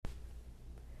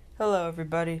Hello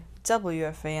everybody,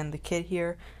 WFAN the Kid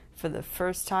here for the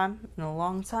first time in a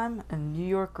long time, a New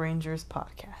York Rangers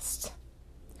podcast.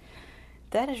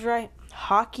 That is right,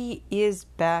 hockey is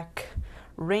back.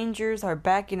 Rangers are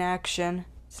back in action.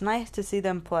 It's nice to see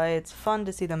them play, it's fun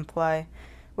to see them play.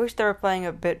 Wish they were playing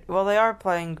they are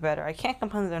playing better. I can't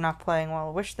complain that they're not playing well.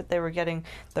 I wish that they were getting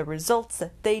the results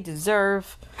that they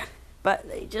deserve, but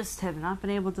they just have not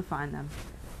been able to find them.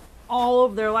 All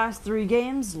of their last 3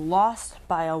 games lost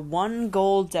by a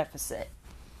 1-goal deficit.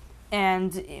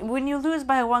 And when you lose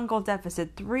by a 1-goal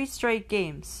deficit 3 straight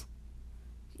games,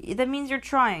 that means you're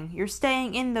trying. You're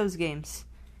staying in those games.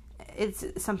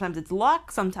 Sometimes it's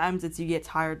luck, sometimes it's you get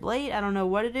tired late. I don't know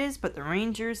what it is, but the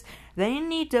Rangers, they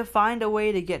need to find a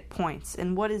way to get points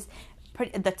in what is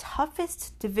the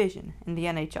toughest division in the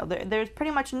NHL. There's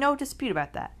pretty much no dispute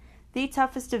about that. The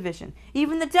toughest division.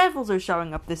 Even the Devils are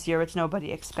showing up this year, which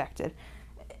nobody expected.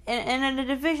 And in a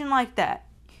division like that,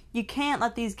 you can't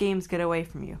let these games get away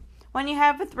from you. When you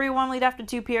have a 3-1 lead after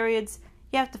 2 periods,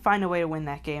 you have to find a way to win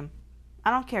that game.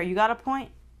 I don't care. You got a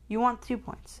point, you want 2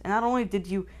 points. And not only did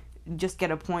you just get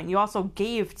a point, you also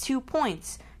gave 2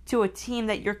 points to a team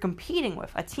that you're competing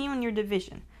with, a team in your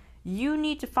division. You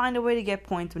need to find a way to get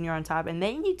points when you're on top, and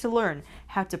they need to learn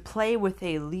how to play with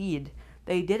a lead.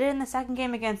 They did it in the second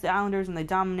game against the Islanders, and they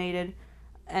dominated.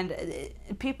 And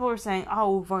people were saying,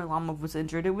 oh, Varlamov was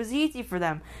injured. It was easy for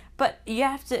them. But you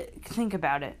have to think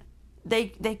about it. They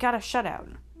got a shutout.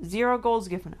 0 goals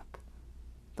given up.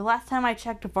 The last time I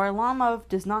checked, Varlamov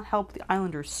does not help the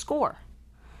Islanders score.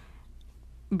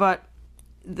 But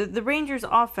the Rangers'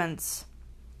 offense,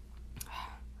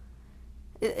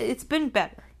 it's been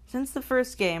better. Since the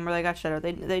first game where they got shut out,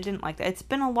 they didn't like that. It's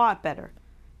been a lot better.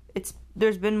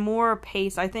 There's been more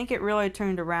pace. I think it really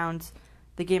turned around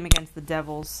the game against the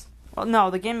Devils. Well, no,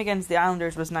 the game against the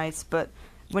Islanders was nice, but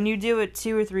when you do it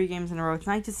 2 or 3 games in a row, it's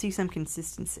nice to see some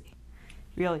consistency.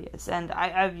 It really is. And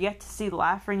I've yet to see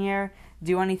Lafreniere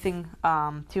do anything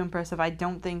too impressive. I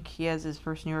don't think he has his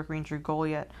first New York Ranger goal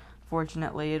yet,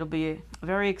 fortunately. It'll be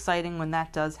very exciting when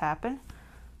that does happen.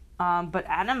 But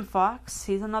Adam Fox,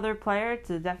 he's another player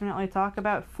to definitely talk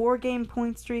about. 4-game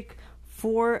point streak,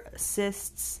 4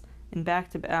 assists in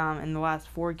the last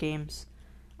 4 games.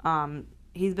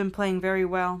 He's been playing very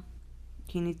well.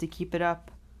 He needs to keep it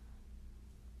up.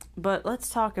 But let's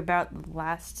talk about the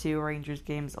last 2 Rangers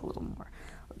games a little more.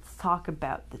 Let's talk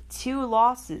about the 2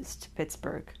 losses to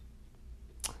Pittsburgh.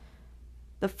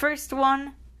 The first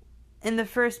one, in the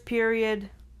first period,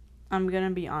 I'm going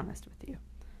to be honest with you.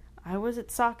 I was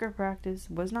at soccer practice,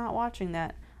 was not watching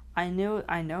that. I know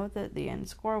that the end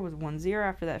score was 1-0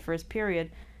 after that first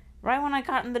period. Right when I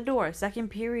got in the door, second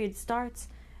period starts.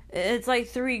 It's like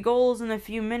 3 goals in a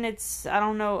few minutes. I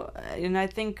don't know. And I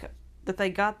think that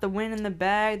they got the win in the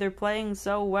bag. They're playing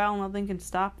so well, nothing can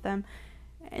stop them.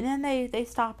 And then they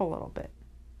stop a little bit.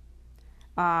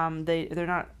 They're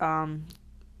not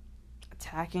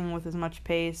attacking with as much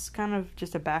pace. Kind of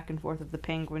just a back and forth of the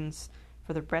Penguins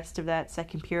for the rest of that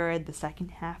second period, the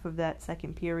second half of that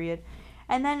second period.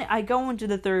 And then I go into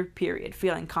the third period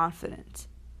feeling confident.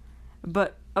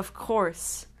 But, of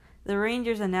course, the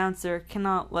Rangers announcer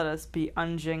cannot let us be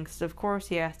unjinxed. Of course,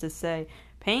 he has to say,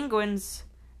 Penguins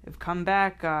have come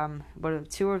back,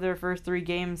 2 of their first 3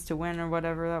 games to win or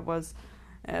whatever that was.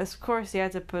 Of course, he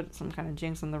had to put some kind of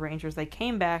jinx on the Rangers. They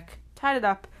came back, tied it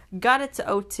up, got it to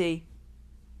OT,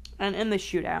 and in the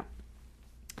shootout.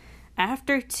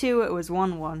 After 2, it was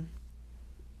 1-1.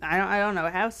 I don't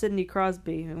know how Sidney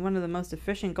Crosby, one of the most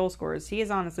efficient goal scorers, he has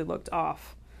honestly looked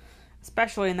off.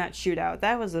 Especially in that shootout.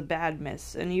 That was a bad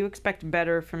miss. And you expect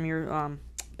better from your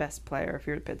best player if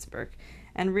you're Pittsburgh.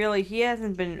 And really, he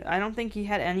hasn't been... I don't think he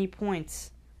had any points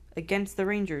against the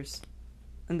Rangers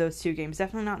in those 2 games.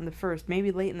 Definitely not in the first.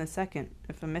 Maybe late in the second,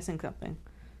 if I'm missing something.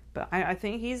 But I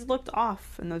think he's looked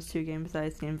off in those 2 games that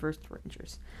I've seen versus the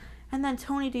Rangers. And then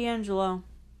Tony DeAngelo.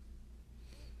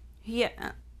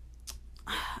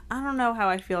 I don't know how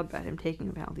I feel about him taking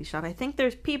a penalty shot. I think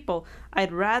there's people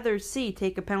I'd rather see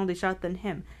take a penalty shot than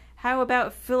him. How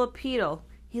about Filipino?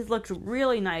 He's looked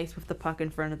really nice with the puck in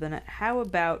front of the net. How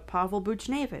about Pavel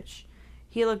Buchnevich?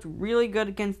 He looked really good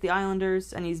against the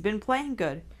Islanders, and he's been playing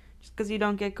good. Just because you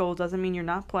don't get goals doesn't mean you're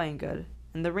not playing good.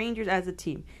 And the Rangers as a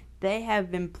team, they have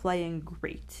been playing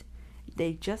great.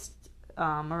 They just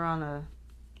are on a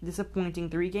disappointing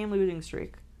 3-game losing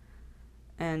streak.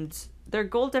 And their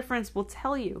goal difference will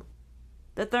tell you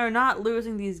that they're not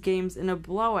losing these games in a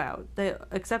blowout.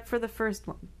 Except for the first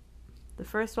one. The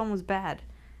first one was bad.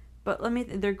 But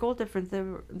their goal difference,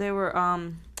 they're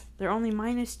only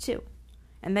 -2.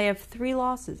 And they have 3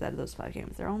 losses out of those 5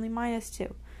 games. They're only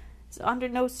 -2. So under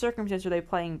no circumstance are they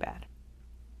playing bad.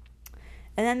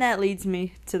 And then that leads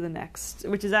me to the next,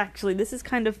 which is actually, this is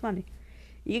kind of funny.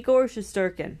 Igor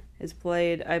Shesterkin has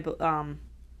played,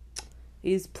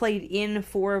 he's played in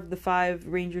 4 of the 5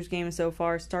 Rangers games so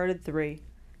far, started 3.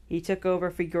 He took over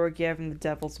for Georgiev and the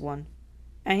Devils won.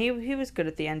 And he was good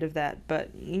at the end of that,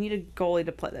 but you need a goalie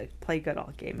to play good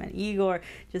all game. And Igor,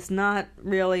 just not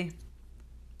really,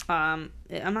 I'm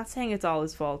not saying it's all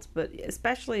his fault, but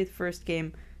especially the first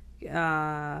game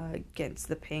against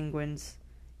the Penguins,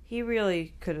 he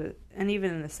really could have, and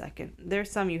even in the second, there's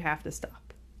some you have to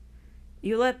stop.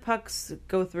 You let pucks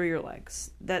go through your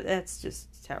legs. That's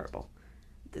just terrible.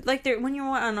 Like when you're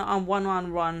on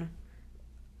one-on-one,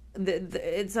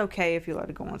 it's okay if you let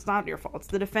it go on. It's not your fault. It's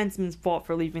the defenseman's fault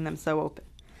for leaving them so open.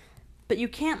 But you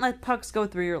can't let pucks go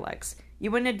through your legs.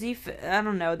 You win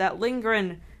that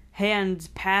Lindgren hand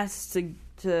pass to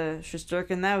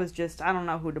Shesterkin, that was just, I don't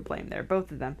know who to blame there.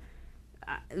 Both of them.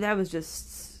 That was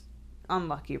just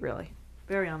unlucky, really.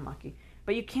 Very unlucky.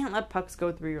 But you can't let pucks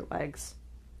go through your legs.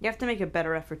 You have to make a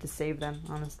better effort to save them,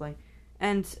 honestly.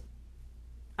 And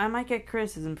I might get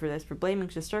criticism for this, for blaming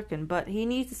Shesterkin, but he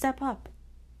needs to step up.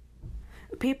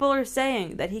 People are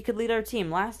saying that he could lead our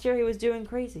team. Last year he was doing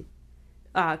crazy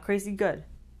good.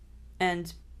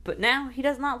 But now he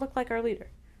does not look like our leader.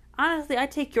 Honestly, I'd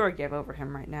take Georgiev over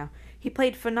him right now. He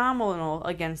played phenomenal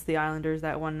against the Islanders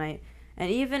that one night.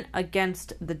 And even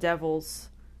against the Devils,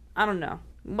 I don't know.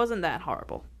 It wasn't that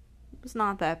horrible. It was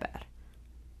not that bad.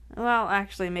 Well,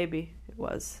 actually, maybe it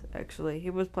was. Actually, he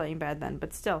was playing bad then.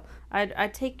 But still,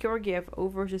 I'd take Georgiev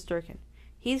over Shesterkin.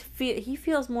 He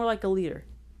feels more like a leader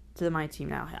to my team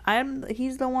now.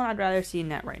 He's the one I'd rather see in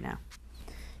net right now.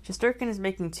 Shesterkin is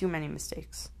making too many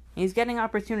mistakes. He's getting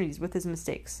opportunities with his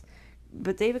mistakes.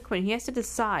 But David Quinn, he has to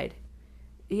decide.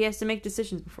 He has to make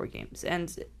decisions before games.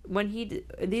 And when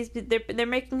they're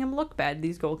making him look bad,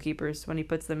 these goalkeepers, when he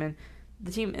puts them in.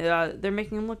 The team, they're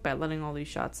making him look bad, letting all these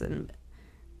shots. And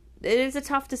it is a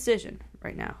tough decision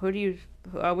right now.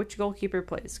 Which goalkeeper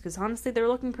plays? Because honestly, they're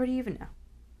looking pretty even now.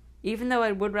 Even though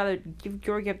I would rather give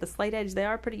Georgiev the slight edge, they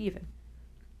are pretty even.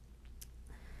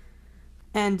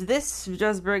 And this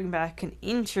does bring back an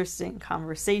interesting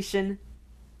conversation.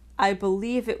 I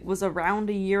believe it was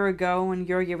around a year ago when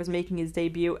Georgiev was making his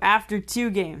debut. After 2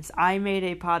 games, I made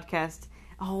a podcast.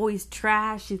 Oh, he's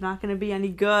trash. He's not going to be any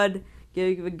good.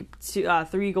 Gave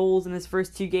 3 goals in his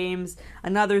first 2 games.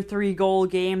 Another 3-goal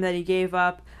game that he gave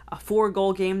up. A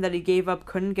 4-goal game that he gave up.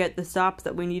 Couldn't get the stops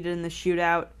that we needed in the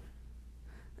shootout.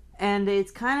 And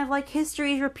it's kind of like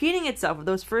history is repeating itself with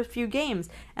those first few games.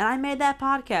 And I made that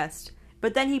podcast.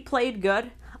 But then he played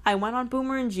good. I went on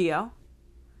Boomer and Geo.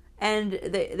 And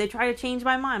they tried to change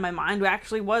my mind. My mind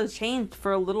actually was changed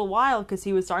for a little while because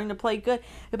he was starting to play good.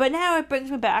 But now it brings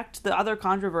me back to the other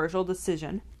controversial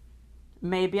decision.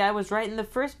 Maybe I was right in the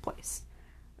first place.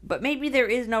 But maybe there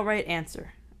is no right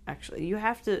answer, actually. You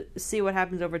have to see what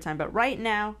happens over time. But right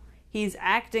now, he's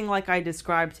acting like I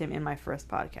described him in my first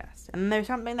podcast. And there's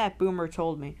something that Boomer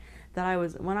told me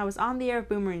that when I was on the air with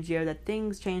Boomer and Gio, that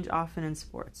things change often in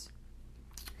sports.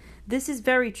 This is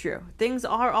very true. Things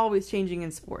are always changing in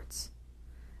sports.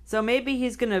 So maybe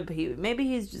he's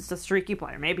just a streaky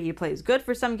player. Maybe he plays good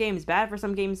for some games, bad for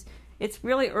some games. It's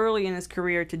really early in his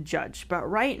career to judge. But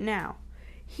right now,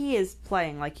 he is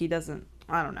playing like he doesn't,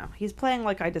 I don't know. He's playing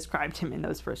like I described him in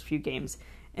those first few games.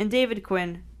 And David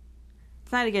Quinn,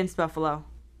 tonight against Buffalo,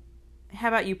 how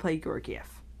about you play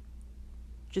Georgiev?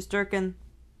 Shesterkin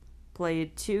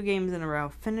played 2 games in a row,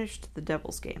 finished the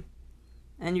Devils game.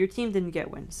 And your team didn't get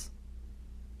wins.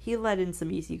 He let in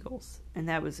some easy goals, and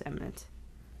that was eminent.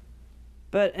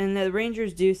 And the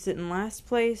Rangers do sit in last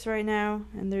place right now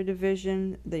in their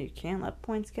division. They can't let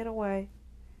points get away.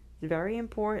 It's very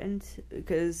important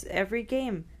because every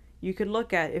game you could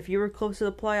look at, if you were close to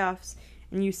the playoffs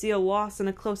and you see a loss in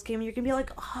a close game, you're going to be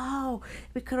like, oh,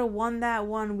 we could have won that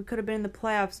one. We could have been in the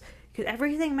playoffs. Because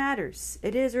everything matters.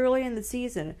 It is early in the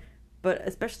season, but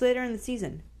especially later in the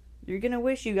season. You're going to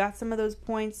wish you got some of those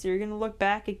points. You're going to look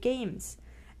back at games.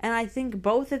 And I think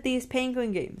both of these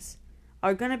Penguin games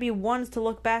are going to be ones to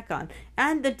look back on.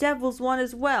 And the Devils one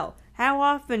as well. How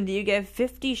often do you get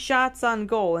 50 shots on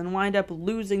goal and wind up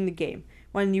losing the game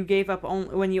when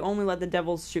you only let the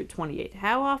Devils shoot 28?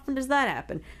 How often does that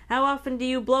happen? How often do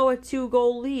you blow a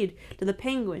 2-goal lead to the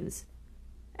Penguins?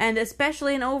 And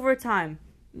especially in overtime,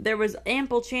 there was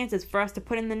ample chances for us to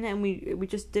put in the net and we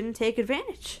just didn't take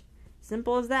advantage.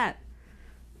 Simple as that.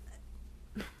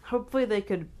 Hopefully they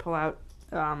could pull out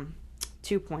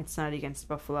 2 points tonight against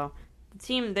Buffalo. The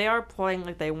team, they are playing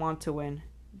like they want to win.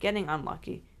 Getting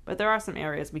unlucky. But there are some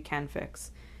areas we can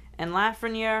fix. And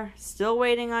Lafreniere, still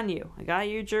waiting on you. I got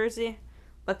your jersey.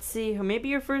 Let's see. Maybe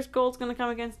your first goal is going to come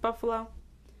against Buffalo.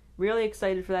 Really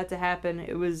excited for that to happen.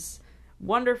 It was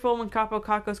wonderful when Kaapo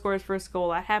Kakko scored his first goal.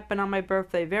 That happened on my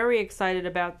birthday. Very excited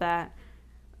about that.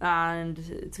 And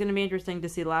it's going to be interesting to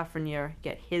see Lafreniere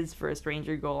get his first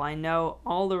Ranger goal. I know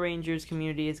all the Rangers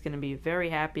community is going to be very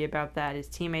happy about that. His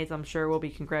teammates, I'm sure, will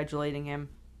be congratulating him.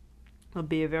 It'll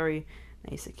be a very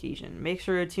nice occasion. Make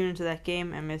sure to tune into that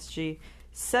game, MSG,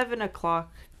 7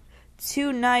 o'clock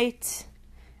tonight.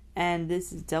 And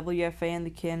this is WFA and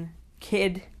the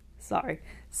Kid,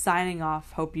 signing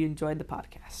off. Hope you enjoyed the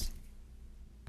podcast.